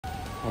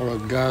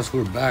Alright guys,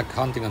 we're back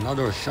hunting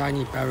another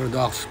shiny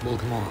paradox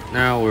Pokemon.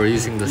 Now we're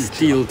using the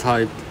steel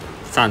type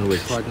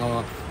sandwich. Right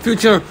now,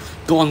 future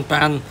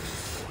Donphan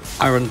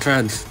Iron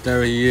Threads.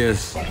 There he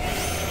is.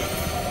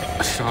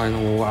 A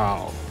shine,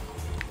 wow.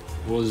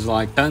 It was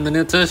like 10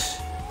 minutes-ish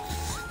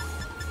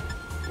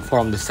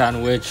from the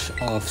sandwich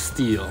of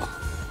steel.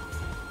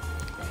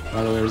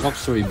 By the way,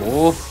 luxury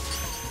ball.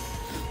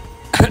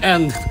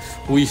 And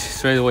we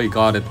straight away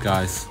got it,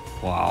 guys.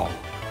 Wow.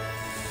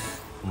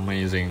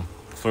 Amazing.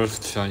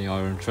 First shiny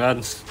Iron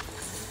Threads.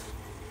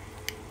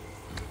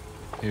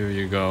 Here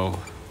you go.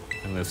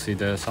 And let's see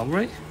the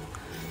summary.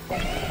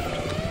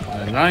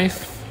 A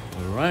knife.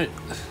 Alright.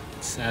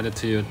 Let's add it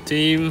to your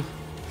team.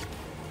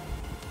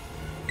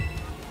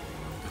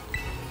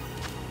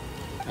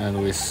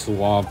 And we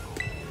swap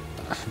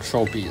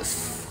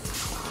trophies.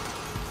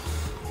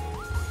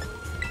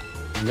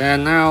 And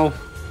then now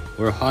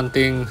we're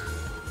hunting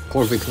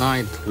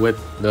Corviknight with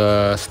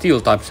the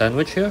steel type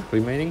sandwich here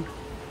remaining.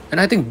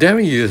 And I think there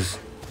he is.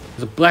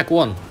 The black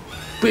one.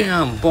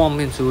 Bam! Bomb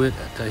into it.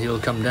 He'll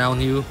come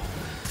down you.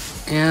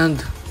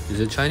 And is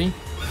it shiny?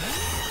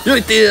 Here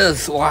it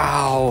is!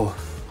 Wow!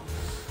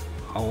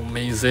 How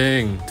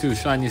amazing! 2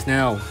 shinies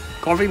now.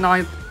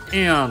 Corviknight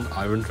and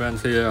Iron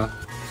Threads here.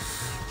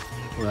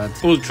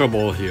 That's Ultra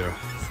Ball here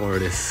for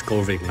this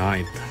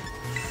Corviknight.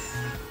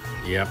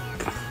 Yep.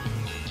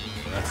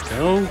 Let's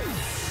go.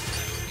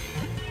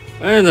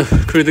 And a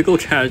critical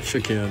catch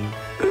again.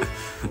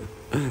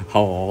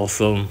 How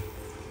awesome.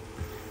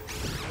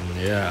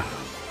 Yeah.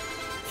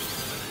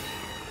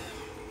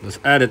 Let's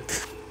add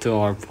it to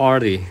our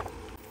party.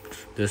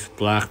 This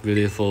black,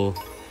 beautiful,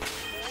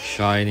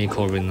 shiny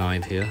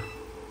Corviknight here.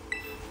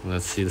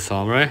 Let's see the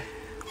summary.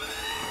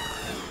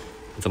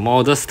 It's a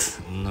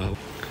modest. No.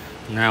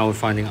 Now we're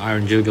finding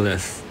Iron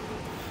Jugulis.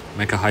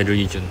 Mecha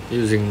Hydreigon.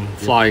 Using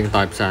flying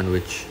type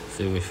sandwich.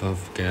 See if I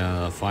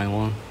can find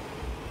one.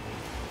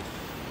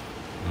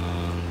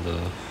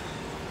 And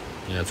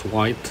yeah, it's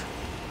white.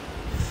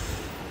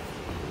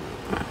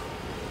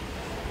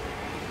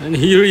 And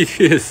here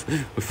it is.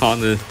 We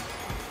found it.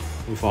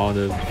 We found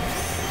a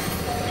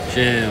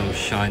gem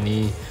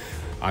shiny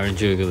Iron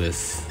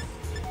Jugulis.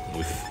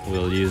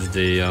 We'll use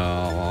the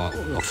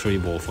luxury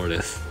ball for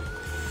this.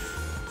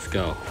 Let's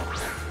go.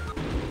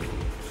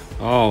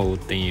 Oh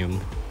damn.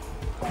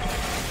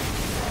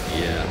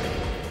 Yeah.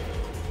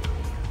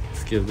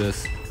 Let's give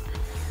this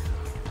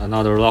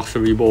another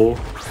luxury ball.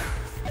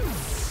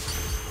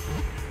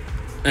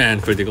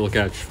 And critical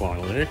catch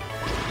finally.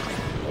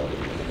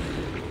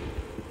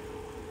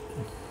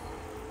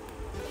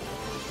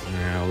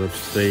 Now let's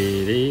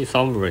see the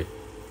summary.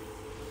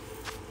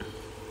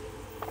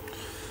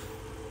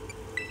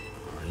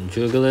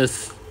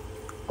 Jugulis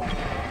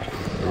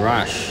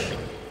Rash.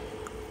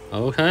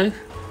 Okay,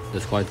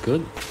 that's quite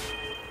good.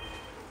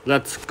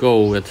 Let's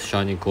go with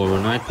shiny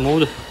Corviknight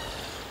mode.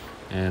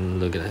 And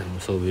look at him,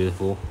 so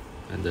beautiful.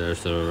 And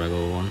there's the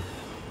regular one.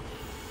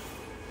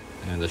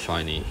 And the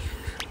shiny.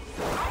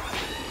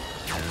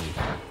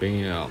 And bring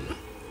it up.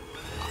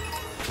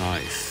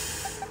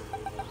 Nice.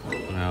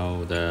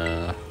 Now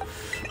the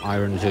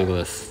Iron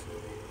Jugulis.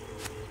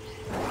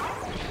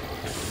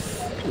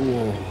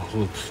 Whoa,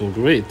 looks so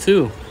great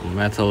too.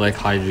 Metallic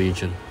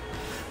Hydreigon.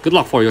 Good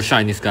luck for your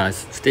shinies,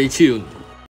 guys. Stay tuned.